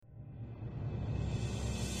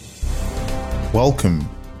Welcome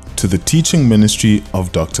to the teaching ministry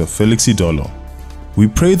of Dr. Felix Idolo. We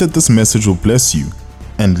pray that this message will bless you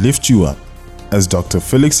and lift you up as Dr.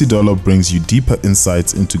 Felix Idolo brings you deeper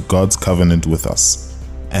insights into God's covenant with us.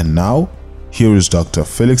 And now, here is Dr.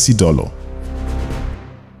 Felix Idolo.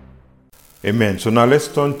 Amen. So now let's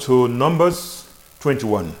turn to Numbers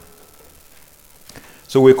 21.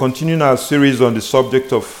 So we're continuing our series on the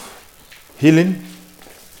subject of healing.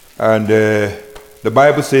 And the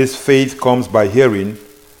Bible says faith comes by hearing,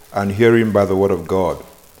 and hearing by the word of God.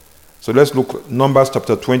 So let's look at Numbers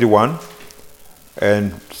chapter 21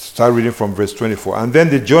 and start reading from verse 24. And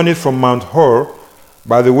then they journeyed from Mount Hor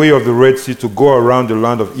by the way of the Red Sea to go around the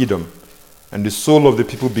land of Edom. And the soul of the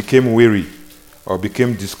people became weary, or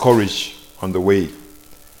became discouraged on the way.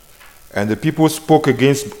 And the people spoke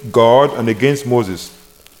against God and against Moses.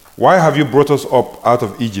 Why have you brought us up out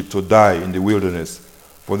of Egypt to die in the wilderness?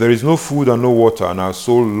 For there is no food and no water, and our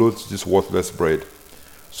soul loathes this worthless bread.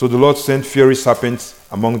 So the Lord sent fiery serpents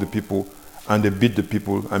among the people, and they bit the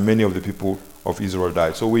people, and many of the people of Israel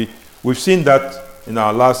died. So we've seen that in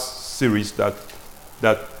our last series, that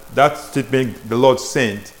statement, the Lord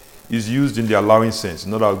sent, is used in the allowing sense.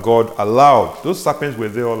 Not that God allowed. Those serpents were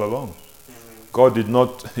there all along. God did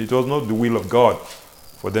not, it was not the will of God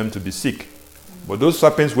for them to be sick. But those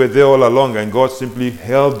serpents were there all along, and God simply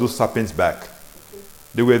held those serpents back.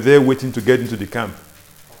 They were there waiting to get into the camp.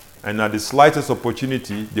 And at the slightest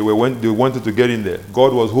opportunity, they wanted to get in there.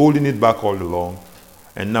 God was holding it back all along.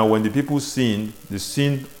 And now when the people sinned, the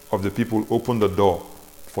sin of the people opened the door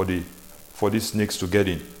for these snakes to get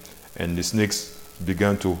in. And the snakes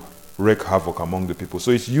began to wreak havoc among the people.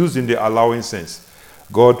 So it's used in the allowing sense.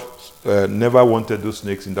 God never wanted those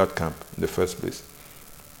snakes in that camp in the first place.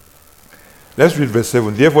 Let's read verse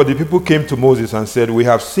 7. Therefore the people came to Moses and said, we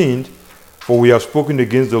have sinned, for we have spoken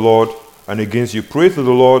against the Lord and against you. Pray to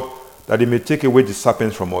the Lord that he may take away the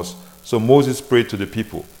serpents from us. So Moses prayed to the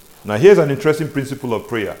people. Now here's an interesting principle of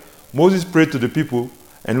prayer. Moses prayed to the people,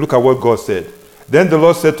 and look at what God said. Then the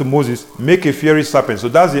Lord said to Moses, make a fiery serpent. So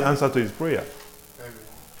that's the answer to his prayer.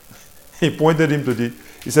 He pointed him to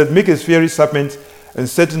he said, make a fiery serpent and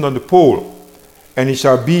set it on the pole. And it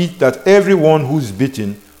shall be that everyone who is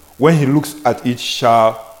bitten, when he looks at it,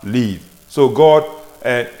 shall live. So God,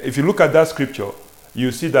 if you look at that scripture,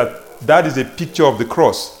 you see that is a picture of the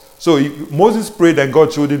cross. So Moses prayed and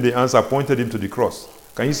God showed him the answer, pointed him to the cross.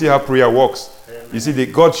 Can you see how prayer works? Amen. You see,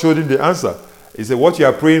 God showed him the answer. He said, what you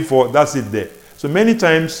are praying for, that's it there. So many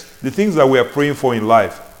times, the things that we are praying for in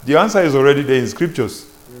life, the answer is already there in scriptures.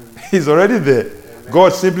 It's already there. Amen.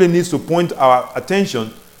 God simply needs to point our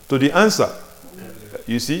attention to the answer. Amen.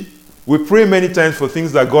 You see, we pray many times for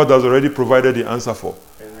things that God has already provided the answer for.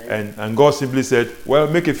 And God simply said, well,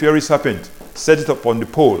 make a fiery serpent, set it upon the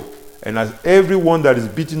pole. And as everyone that is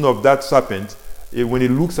bitten of that serpent, when he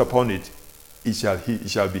looks upon it, it shall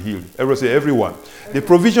be healed. Everyone say, everyone. Amen. The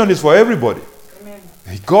provision is for everybody. Amen.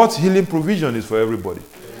 God's healing provision is for everybody.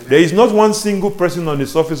 Amen. There is not one single person on the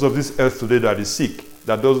surface of this earth today that is sick,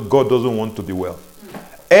 that God doesn't want to be well.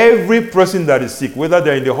 Every person that is sick, whether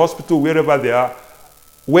they're in the hospital, wherever they are,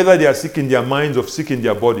 whether they are sick in their minds or sick in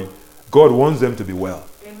their body, God wants them to be well.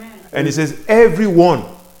 And he says, everyone,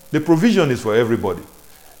 the provision is for everybody.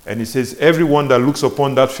 And he says, everyone that looks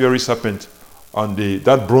upon that fiery serpent,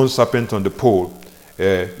 that bronze serpent on the pole,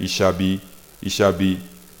 it shall be,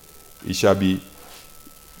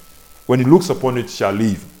 when he looks upon it, shall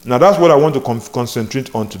live. Now that's what I want to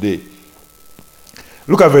concentrate on today.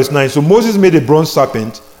 Look at verse 9. So Moses made a bronze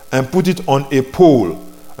serpent and put it on a pole.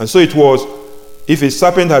 And so it was, if a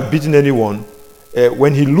serpent had bitten anyone,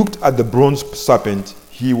 when he looked at the bronze serpent,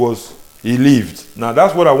 he lived. Now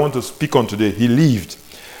that's what I want to speak on today. He lived.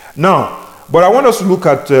 Now, but I want us to look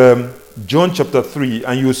at John chapter 3,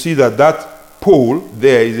 and you'll see that pole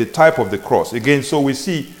there is a type of the cross. Again, so we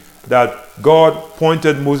see that God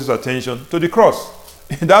pointed Moses' attention to the cross.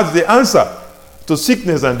 That's the answer to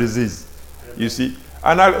sickness and disease. You see?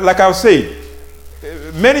 And like I was saying,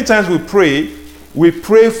 many times we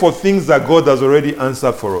pray for things that God has already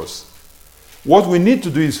answered for us. What we need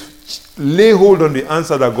to do is lay hold on the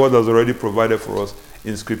answer that God has already provided for us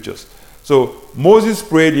in scriptures. So Moses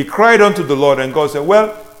prayed, he cried unto the Lord, and God said,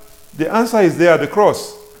 well, the answer is there at the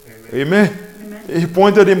cross. Amen. Amen. He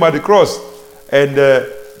pointed him at the cross. And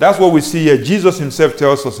that's what we see here. Jesus himself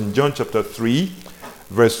tells us in John chapter 3,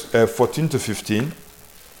 verse 14 to 15.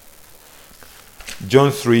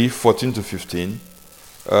 John 3, 14 to 15.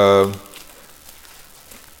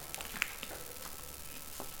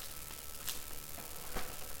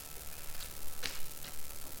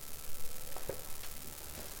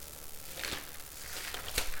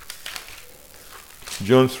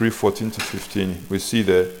 John 3:14-15. We see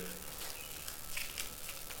there.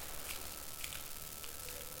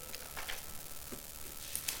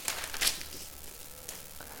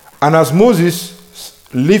 And as Moses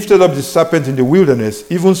lifted up the serpent in the wilderness,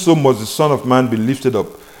 even so must the Son of Man be lifted up,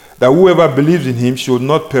 that whoever believes in him should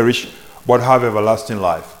not perish, but have everlasting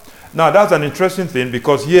life. Now that's an interesting thing,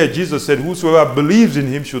 because here Jesus said, whosoever believes in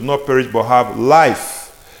him should not perish, but have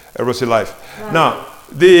life. Everybody say life. Right. Now,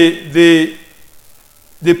 the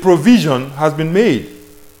provision has been made.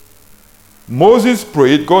 Moses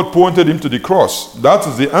prayed, God pointed him to the cross. That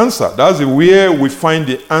is the answer. That's where we find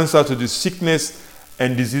the answer to the sickness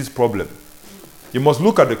and disease problem. You must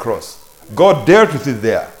look at the cross. God dealt with it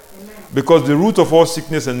there. Amen. Because the root of all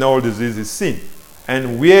sickness and all disease is sin.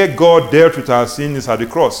 And where God dealt with our sin is at the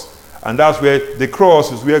cross. And that's where the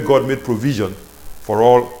cross is where God made provision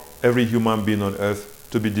for every human being on earth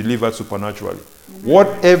to be delivered supernaturally. Amen.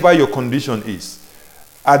 Whatever your condition is,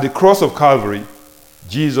 at the cross of Calvary,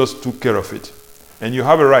 Jesus took care of it. And you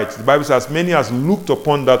have a right. The Bible says, as many as looked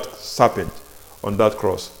upon that serpent on that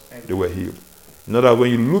cross, they were healed. In other words,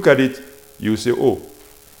 when you look at it, you say, oh,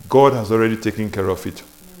 God has already taken care of it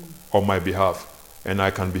on my behalf, and I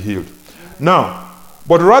can be healed. Now,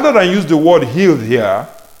 but rather than use the word healed here,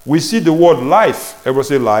 we see the word life. Everybody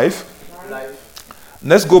say life. Life.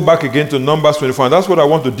 Let's go back again to Numbers 24. And that's what I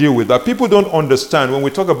want to deal with. That people don't understand when we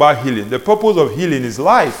talk about healing. The purpose of healing is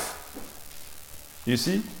life. You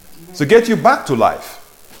see? To get you back to life.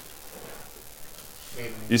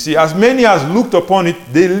 You see, as many as looked upon it,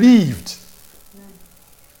 they lived.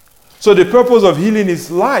 So the purpose of healing is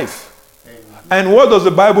life. And what does the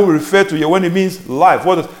Bible refer to here when it means life?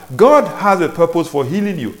 God has a purpose for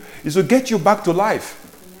healing you. It's to get you back to life.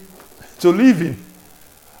 To live in.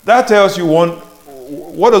 That tells you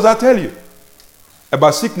what does that tell you?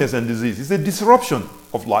 About sickness and disease. It's a disruption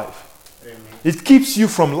of life. Amen. It keeps you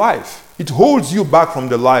from life. It holds you back from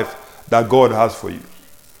the life that God has for you.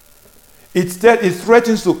 It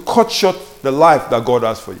threatens to cut short the life that God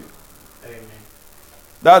has for you. Amen.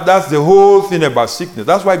 That's the whole thing about sickness.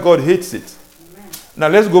 That's why God hates it. Amen. Now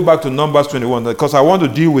let's go back to Numbers 21, because I want to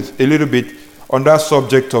deal with a little bit on that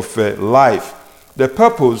subject of life. The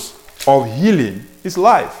purpose of healing is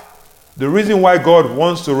life. The reason why God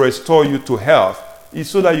wants to restore you to health is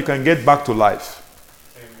so that you can get back to life.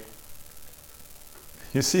 Amen.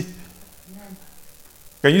 You see? Amen.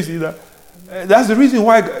 Can you see that? That's the reason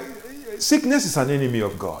why sickness is an enemy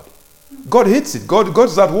of God. God hates it. God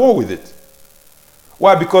is at war with it.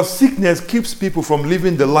 Why? Because sickness keeps people from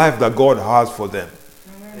living the life that God has for them.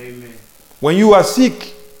 Amen. When you are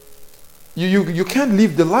sick, you can't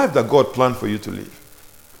live the life that God planned for you to live.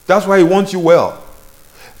 That's why He wants you well.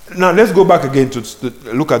 Now let's go back again to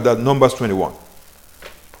look at that Numbers 21.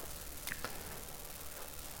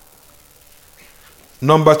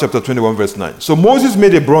 Numbers chapter 21 verse 9. So Moses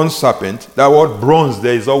made a bronze serpent. That word bronze,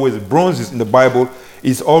 bronze is in the Bible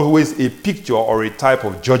is always a picture or a type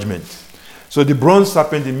of judgment. So the bronze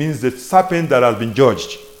serpent, it means the serpent that has been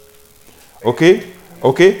judged. Okay?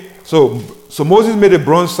 So Moses made a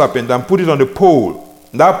bronze serpent and put it on the pole.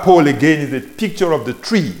 That pole again is a picture of the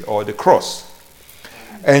tree or the cross.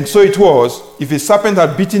 And so it was, if a serpent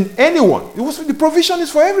had bitten anyone, the provision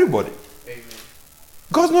is for everybody. Amen.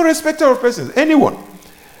 God's no respecter of persons, anyone.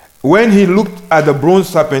 When he looked at the bronze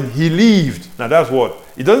serpent, he lived. Now that's what?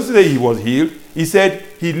 It doesn't say he was healed. He said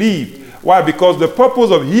he lived. Why? Because the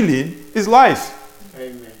purpose of healing is life.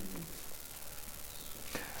 Amen.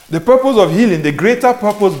 The purpose of healing, the greater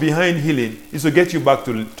purpose behind healing is to get you back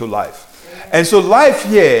to life. And so life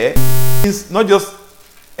here is not just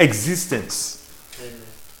existence. Amen.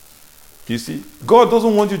 You see, God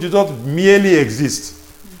doesn't want you to just merely exist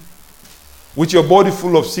with your body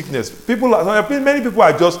full of sickness. Many people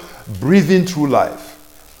are just breathing through life,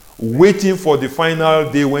 waiting for the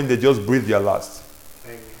final day when they just breathe their last.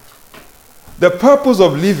 Amen. The purpose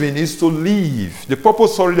of living is to live. The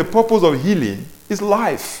purpose of healing is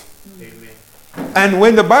life. Amen. And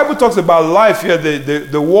when the Bible talks about life here,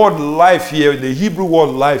 the word life here, the Hebrew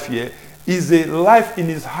word life here, is a life in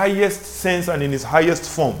its highest sense and in its highest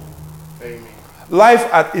form. Amen. Life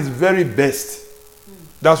at its very best.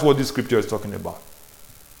 That's what this scripture is talking about.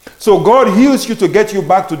 So God heals you to get you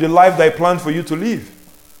back to the life that He planned for you to live.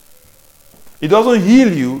 He doesn't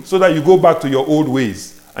heal you so that you go back to your old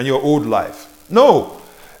ways and your old life. No.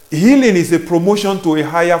 Healing is a promotion to a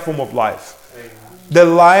higher form of life. Amen. The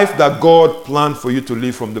life that God planned for you to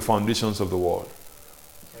live from the foundations of the world.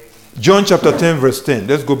 Amen. John chapter 10 verse 10.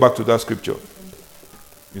 Let's go back to that scripture.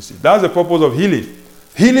 You see, that's the purpose of healing.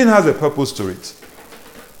 Healing has a purpose to it.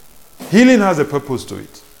 Healing has a purpose to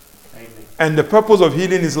it. Amen. And the purpose of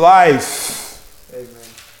healing is life. Amen.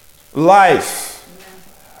 Life.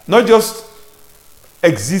 Not just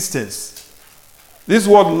existence. This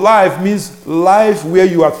word life means life where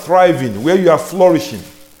you are thriving, where you are flourishing.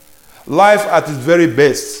 Life at its very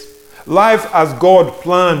best. Life as God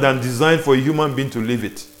planned and designed for a human being to live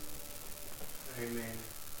it. Amen.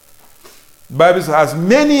 The Bible says, as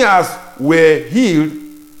many as were healed,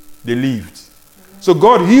 they lived. So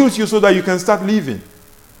God heals you so that you can start living.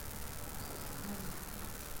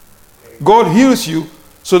 God heals you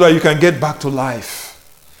so that you can get back to life.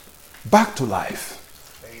 Back to life.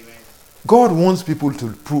 Amen. God wants people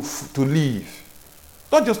to live.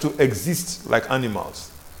 Not just to exist like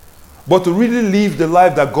animals, but to really live the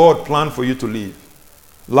life that God planned for you to live.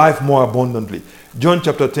 Life more abundantly. John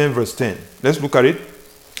chapter 10 verse 10. Let's look at it.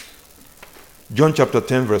 John chapter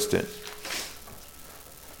 10 verse 10.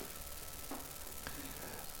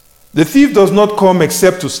 The thief does not come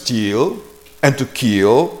except to steal and to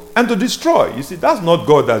kill and to destroy. You see, that's not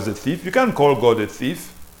God as a thief. You can't call God a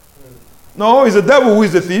thief. No, it's the devil who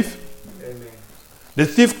is the thief. Amen. The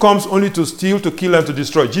thief comes only to steal, to kill, and to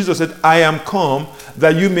destroy. Jesus said, I am come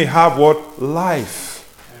that you may have what? Life.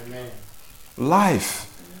 Amen. Life.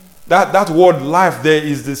 That word life there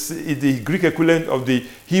is the Greek equivalent of the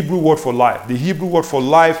Hebrew word for life. The Hebrew word for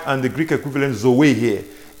life and the Greek equivalent zoe here.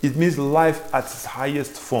 It means life at its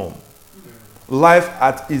highest form. Life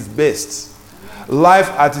at its best. Life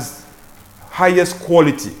at its highest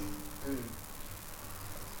quality.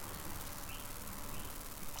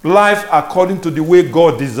 Life according to the way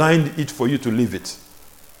God designed it for you to live it.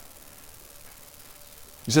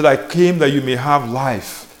 He said, I came that you may have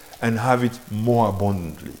life and have it more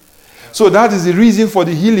abundantly. So that is the reason for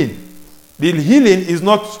the healing. The healing is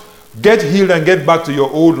not get healed and get back to your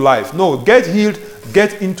old life. No, get healed,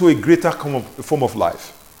 get into a greater form of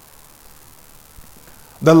life.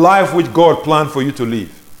 The life which God planned for you to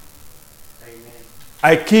live. Amen.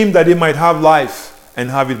 I came that they might have life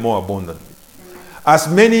and have it more abundantly. As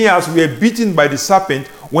many as were beaten by the serpent,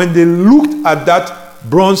 when they looked at that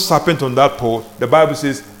bronze serpent on that pole, the Bible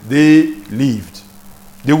says they lived.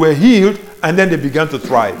 They were healed and then they began to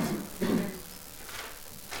thrive.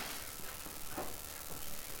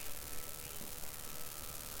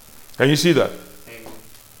 Can you see that? Amen.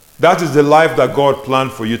 That is the life that God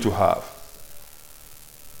planned for you to have.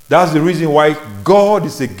 That's the reason why God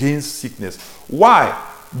is against sickness. Why?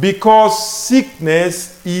 Because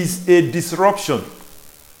sickness is a disruption.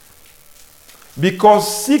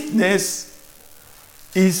 Because sickness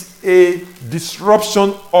is a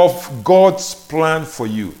disruption of God's plan for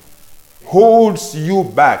you. Holds you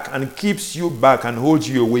back and keeps you back and holds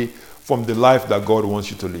you away from the life that God wants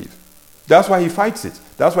you to live. That's why he fights it.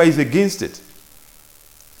 That's why he's against it.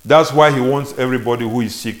 That's why he wants everybody who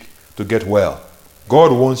is sick to get well.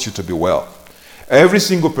 God wants you to be well. Every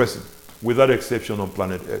single person, without exception, on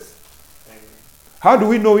planet Earth. Amen. How do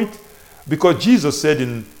we know it? Because Jesus said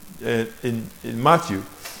in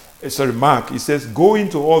Mark, he says, go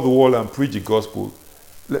into all the world and preach the gospel.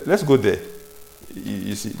 Let's go there.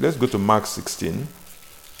 You see, let's go to Mark 16.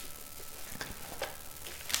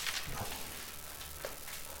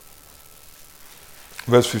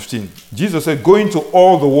 Verse 15. Jesus said, go into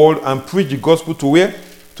all the world and preach the gospel to where?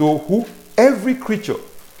 To who? Every creature.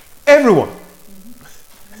 Everyone.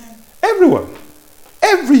 Everyone.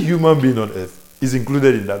 Every human being on earth is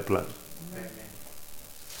included in that plan. Amen.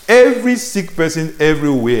 Every sick person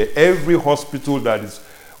everywhere, every hospital that is,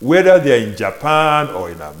 whether they are in Japan or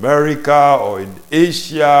in America or in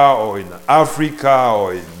Asia or in Africa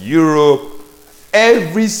or in Europe,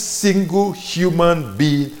 every single human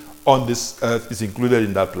being on this earth is included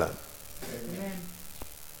in that plan. Amen.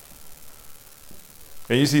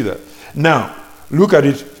 Can you see that? Now, look at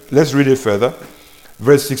it. Let's read it further.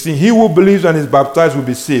 Verse 16. He who believes and is baptized will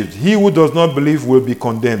be saved. He who does not believe will be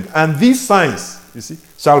condemned. And these signs, you see,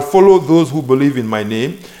 shall follow those who believe in my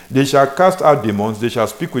name. They shall cast out demons. They shall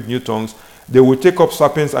speak with new tongues. They will take up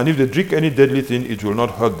serpents. And if they drink any deadly thing, it will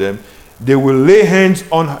not hurt them. They will lay hands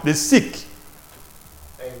on the sick.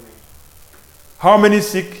 Amen. How many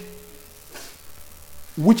sick?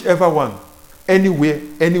 Whichever one. Anywhere,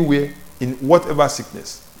 in whatever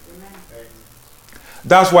sickness. Amen.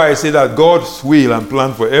 That's why I say that God's will and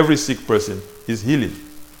plan for every sick person is healing.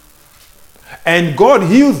 And God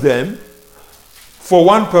heals them for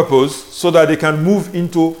one purpose, so that they can move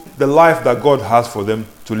into the life that God has for them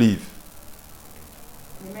to live.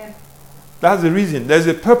 Amen. That's the reason. There's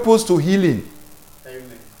a purpose to healing.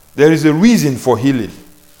 Amen. There is a reason for healing.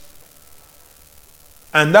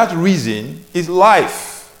 And that reason is life.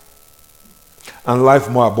 And life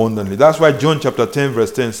more abundantly. That's why John chapter 10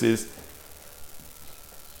 verse 10 says,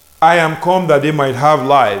 I am come that they might have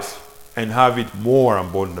life and have it more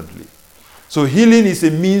abundantly. So healing is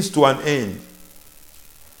a means to an end.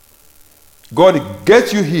 God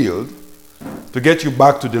gets you healed to get you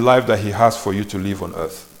back to the life that He has for you to live on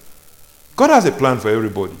earth. God has a plan for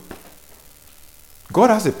everybody. God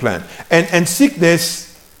has a plan. And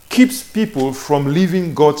sickness keeps people from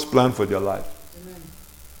living God's plan for their life.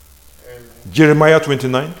 Amen. Jeremiah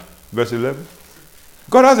 29, verse 11.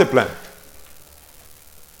 God has a plan.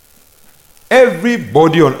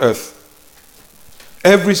 Everybody on earth,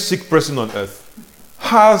 every sick person on earth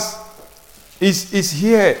is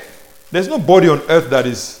here. There's no body on earth that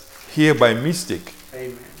is here by mistake.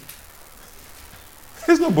 Amen.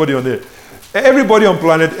 There's nobody on earth. Everybody on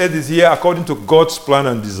planet Earth is here according to God's plan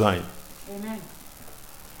and design. Amen.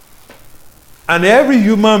 And every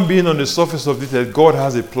human being on the surface of this earth, God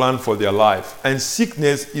has a plan for their life. And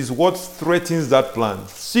sickness is what threatens that plan.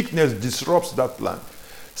 Sickness disrupts that plan.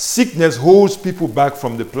 Sickness holds people back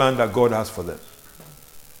from the plan that God has for them.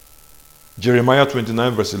 Jeremiah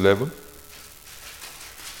 29, verse 11.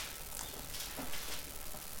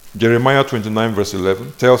 Jeremiah 29, verse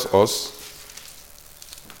 11 tells us,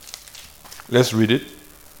 let's read it.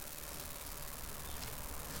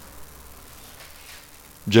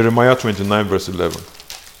 Jeremiah 29, verse 11.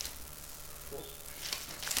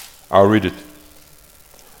 I'll read it.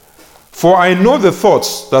 For I know the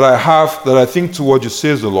thoughts that I have, that I think toward you,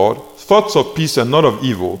 says the Lord, thoughts of peace and not of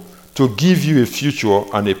evil, to give you a future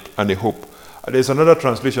and a hope. There's another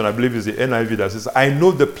translation, I believe is the NIV, that says, I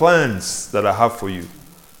know the plans that I have for you.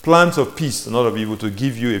 Plans of peace and not of evil, to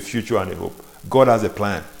give you a future and a hope. God has a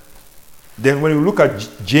plan. Then when we look at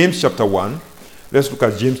James chapter 1, let's look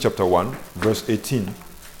at James chapter 1, verse 18.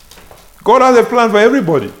 God has a plan for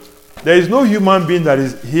everybody. There is no human being that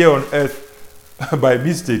is here on earth by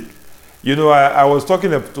mistake. You know, I was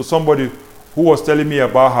talking to somebody who was telling me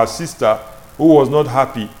about her sister who was not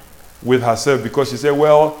happy with herself because she said,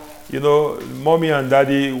 well, you know, mommy and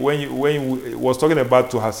daddy, when you was talking about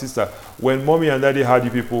to her sister, when mommy and daddy had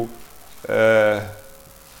you people,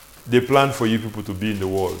 they planned for you people to be in the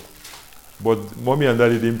world. But mommy and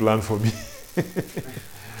daddy didn't plan for me.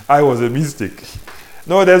 I was a mistake.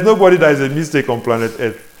 No, there's nobody that is a mistake on planet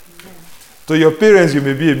Earth. To your parents, you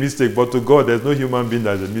may be a mistake, but to God, there's no human being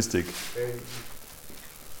that is a mistake.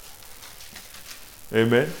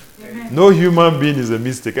 Amen? Amen? No human being is a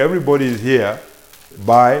mistake. Everybody is here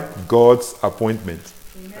by God's appointment.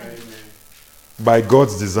 Amen. By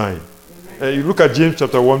God's design. You look at James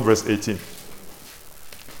chapter 1, verse 18.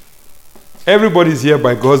 Everybody is here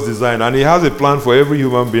by God's design, and He has a plan for every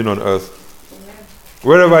human being on earth. Amen.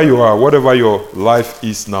 Wherever you are, whatever your life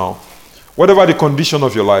is now, whatever the condition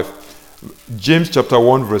of your life, James chapter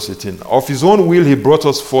 1, verse 18. Of His own will He brought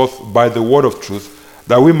us forth by the word of truth,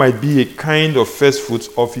 that we might be a kind of first fruits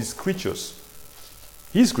of His creatures.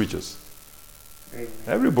 His creatures. Amen.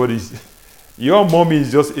 Everybody, your mommy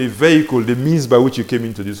is just a vehicle, the means by which you came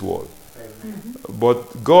into this world. Amen.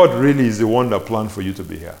 But God really is the one that planned for you to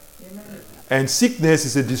be here. Amen. And sickness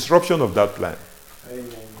is a disruption of that plan.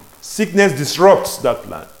 Amen. Sickness disrupts that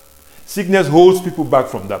plan. Sickness holds people back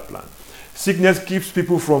from that plan. Sickness keeps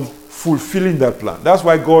people from fulfilling that plan. That's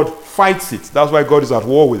why God fights it. That's why God is at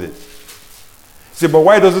war with it. Say, but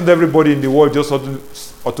why doesn't everybody in the world just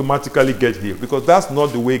automatically get healed? Because that's not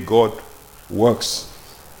the way God works.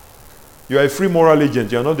 You are a free moral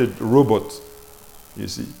agent. You are not a robot. You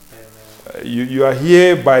see. You are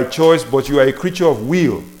here by choice, but you are a creature of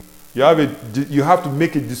will. You have to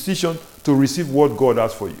make a decision to receive what God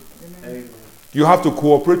has for you. Amen. You have to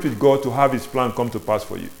cooperate with God to have His plan come to pass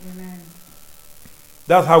for you. Amen.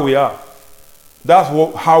 That's how we are. That's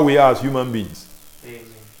how we are as human beings. Amen.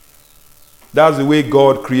 That's the way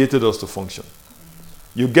God created us to function.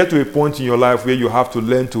 You get to a point in your life where you have to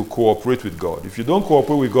learn to cooperate with God. If you don't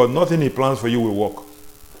cooperate with God, nothing He plans for you will work.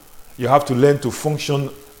 You have to learn to function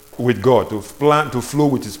with God, to flow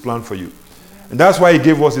with His plan for you. And that's why He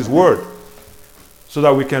gave us His word, so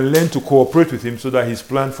that we can learn to cooperate with Him, so that His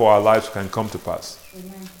plan for our lives can come to pass.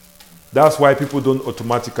 Amen. That's why people don't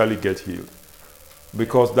automatically get healed,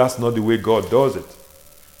 because that's not the way God does it.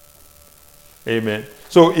 Amen.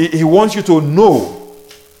 So He wants you to know.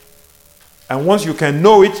 And once you can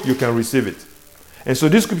know it, you can receive it. And so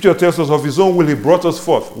this scripture tells us, of His own will He brought us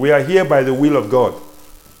forth. We are here by the will of God.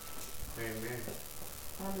 Amen.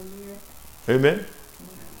 Amen.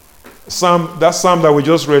 That psalm that we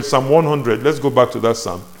just read, Psalm 100. Let's go back to that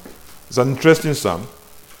psalm. It's an interesting psalm.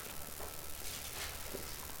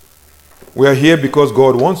 We are here because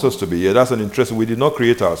God wants us to be here. That's an interesting. We did not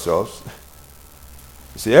create ourselves.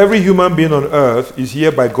 See, every human being on earth is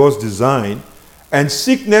here by God's design, and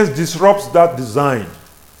sickness disrupts that design.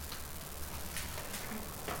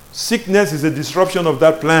 Sickness is a disruption of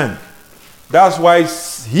that plan. That's why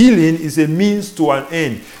healing is a means to an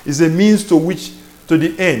end. It's a means to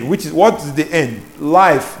the end. Which is, what is the end?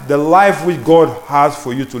 Life. The life which God has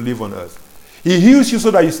for you to live on earth. He heals you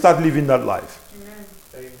so that you start living that life.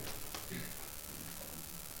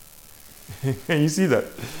 Can you see that?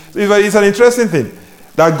 It's an interesting thing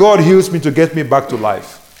that God heals me to get me back to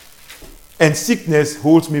life. And sickness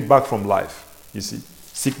holds me back from life. You see?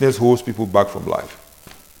 Sickness holds people back from life.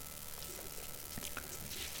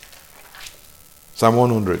 Psalm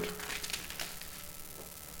 100.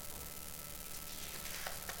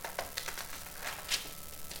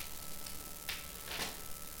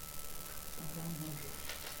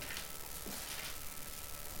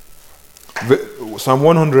 Psalm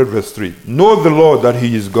 100 verse 3. Know the Lord that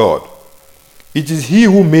he is God. It is he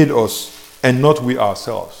who made us and not we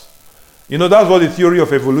ourselves. You know, that's what the theory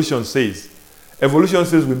of evolution says. Evolution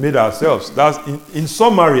says we made ourselves. That's in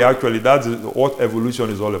summary, actually, that's what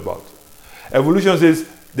evolution is all about. Evolution says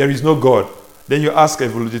there is no God. Then you ask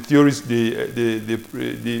the theorists,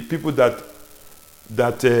 the people that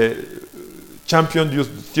championed the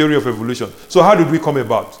theory of evolution. So how did we come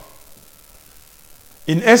about?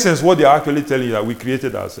 In essence, what they are actually telling you that we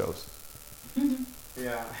created ourselves.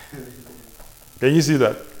 Yeah. Can you see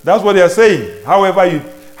that? That's what they are saying. However it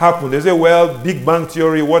happened, they say, well, Big Bang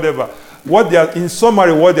theory, whatever. In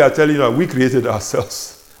summary, what they are telling you that we created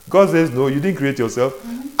ourselves. God says, no, you didn't create yourself.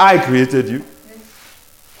 I created you.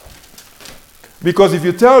 Because if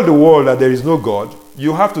you tell the world that there is no God,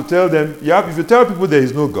 you have to tell them, if you tell people there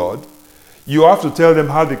is no God, you have to tell them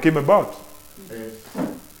how they came about.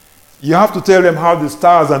 You have to tell them how the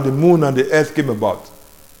stars and the moon and the earth came about.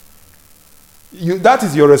 That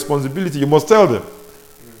is your responsibility. You must tell them.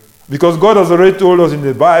 Because God has already told us in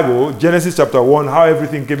the Bible, Genesis chapter 1, how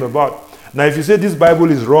everything came about. Now, if you say this Bible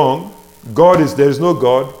is wrong, there is no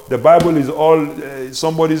God, the Bible is all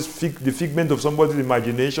the figment of somebody's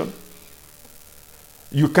imagination,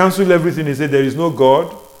 you cancel everything and say there is no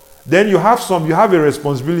God, then you have a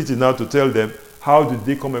responsibility now to tell them, how did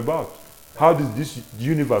they come about? How did this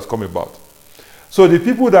universe come about? So the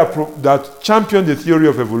people that champion the theory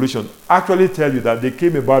of evolution actually tell you that they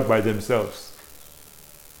came about by themselves.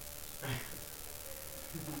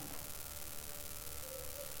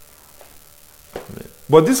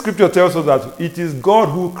 But this scripture tells us that it is God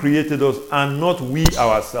who created us and not we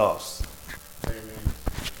ourselves. Amen.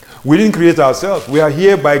 We didn't create ourselves. We are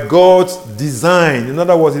here by God's design. In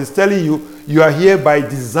other words, He's telling you, you are here by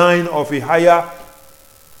design of a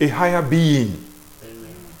higher being.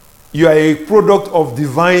 Amen. You are a product of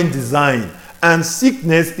divine design. And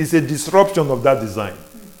sickness is a disruption of that design.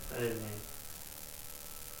 Amen.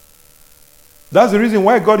 That's the reason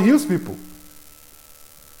why God heals people.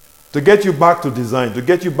 To get you back to design, to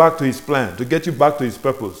get you back to His plan, to get you back to His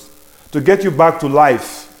purpose, to get you back to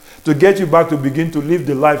life, to get you back to begin to live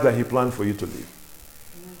the life that He planned for you to live.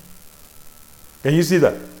 Can you see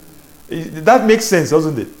that? That makes sense,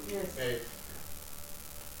 doesn't it? Yes.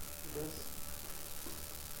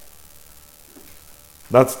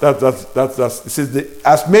 That's it says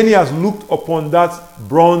as many as looked upon that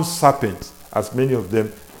bronze serpent, as many of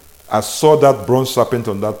them as saw that bronze serpent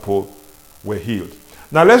on that pole were healed.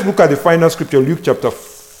 Now let's look at the final scripture, Luke chapter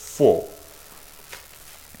 4.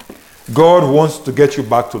 God wants to get you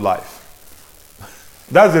back to life.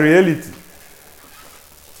 That's the reality.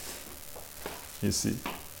 You see.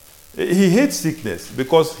 He hates sickness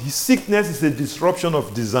because his sickness is a disruption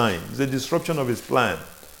of design. It's a disruption of his plan.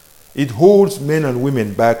 It holds men and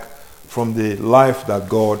women back from the life that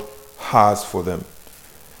God has for them.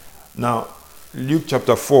 Now, Luke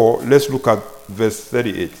chapter 4, let's look at verse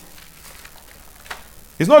 38.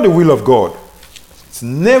 It's not the will of God. It's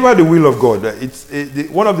never the will of God.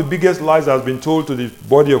 One of the biggest lies that has been told to the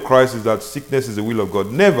body of Christ is that sickness is the will of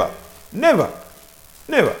God. Never. Never.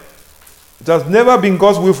 Never. It has never been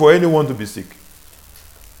God's will for anyone to be sick.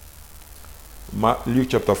 Luke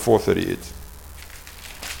chapter 4, 38.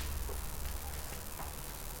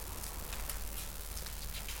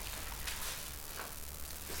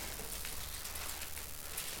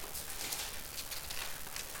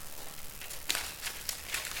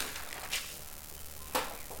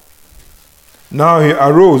 Now he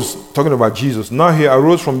arose, talking about Jesus, now he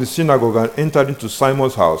arose from the synagogue and entered into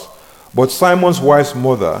Simon's house. But Simon's wife's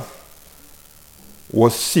mother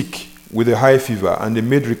was sick with a high fever, and they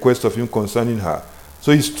made request of him concerning her.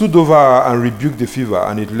 So he stood over her and rebuked the fever,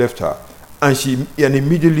 and it left her. And she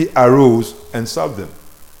immediately arose and served them.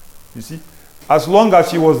 You see? As long as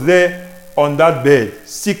she was there on that bed,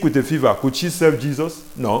 sick with a fever, could she serve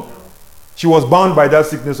Jesus? No. She was bound by that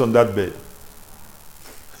sickness on that bed.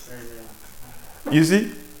 You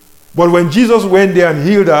see? But when Jesus went there and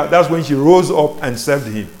healed her, that's when she rose up and served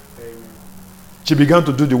him. Amen. She began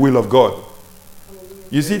to do the will of God.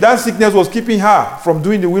 You see, that sickness was keeping her from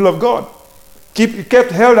doing the will of God.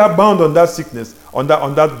 It held her bound on that sickness, on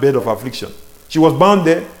that bed of affliction. She was bound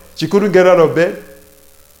there. She couldn't get out of bed.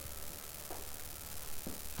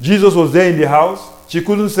 Jesus was there in the house. She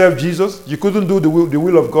couldn't serve Jesus. She couldn't do the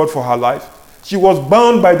will of God for her life. She was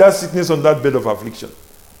bound by that sickness on that bed of affliction.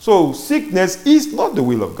 So sickness is not the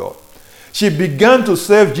will of God. She began to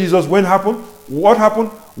serve Jesus when happened? What happened?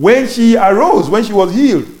 When she arose, when she was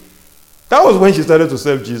healed. That was when she started to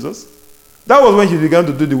serve Jesus. That was when she began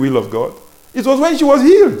to do the will of God. It was when she was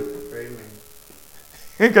healed.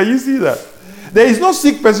 Amen. Can you see that? There is no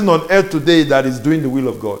sick person on earth today that is doing the will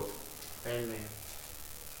of God. Amen.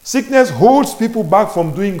 Sickness holds people back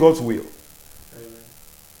from doing God's will. Amen.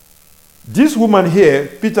 This woman here,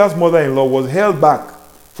 Peter's mother-in-law, was held back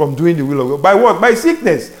from doing the will of God. By what? By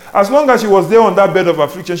sickness. As long as she was there on that bed of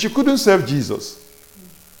affliction, she couldn't serve Jesus.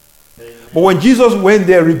 Amen. But when Jesus went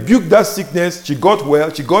there, rebuked that sickness, she got well,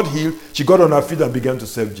 she got healed, she got on her feet and began to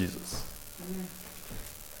serve Jesus. Amen.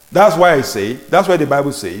 That's why the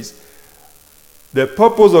Bible says, the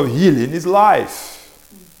purpose of healing is life.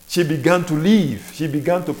 She began to live. She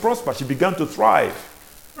began to prosper. She began to thrive.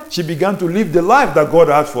 She began to live the life that God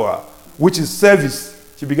had for her, which is service.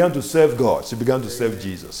 She began to serve God. She began to serve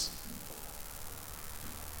Jesus.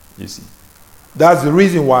 You see, that's the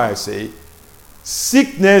reason why I say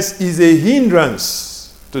sickness is a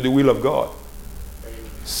hindrance to the will of God.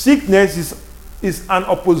 Sickness is an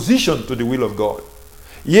opposition to the will of God.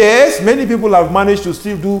 Yes, many people have managed to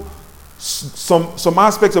still do some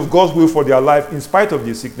aspects of God's will for their life in spite of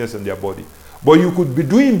their sickness in their body. But you could be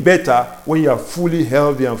doing better when you are fully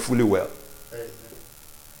healthy and fully well.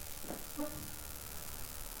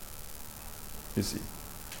 You see,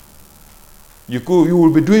 you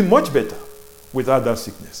will be doing much better without that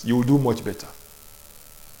sickness. You will do much better.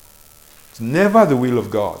 It's never the will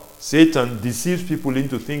of God. Satan deceives people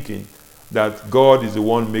into thinking that God is the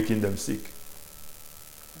one making them sick.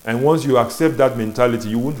 And once you accept that mentality,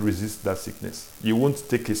 you won't resist that sickness. You won't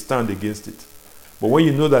take a stand against it. But when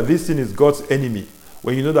you know that this thing is God's enemy,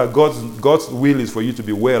 when you know that God's will is for you to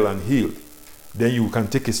be well and healed, then you can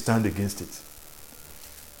take a stand against it.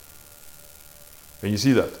 And you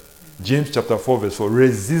see that? James chapter 4 verse 4,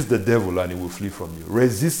 resist the devil and he will flee from you.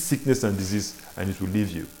 Resist sickness and disease and it will leave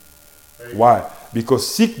you. Why? Because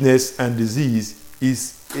sickness and disease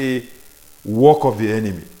is a work of the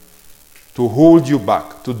enemy to hold you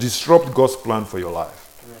back, to disrupt God's plan for your life,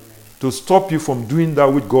 to stop you from doing that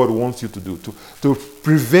which God wants you to do, to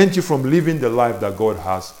prevent you from living the life that God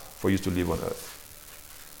has for you to live on earth.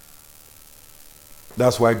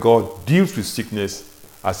 That's why God deals with sickness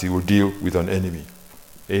as he will deal with an enemy.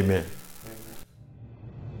 Amen.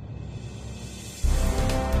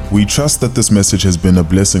 We trust that this message has been a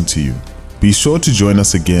blessing to you. Be sure to join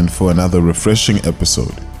us again for another refreshing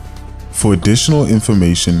episode. For additional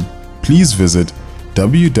information, please visit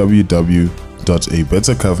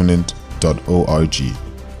www.abettercovenant.org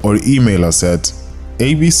or email us at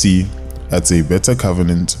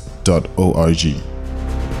abc@abettercovenant.org.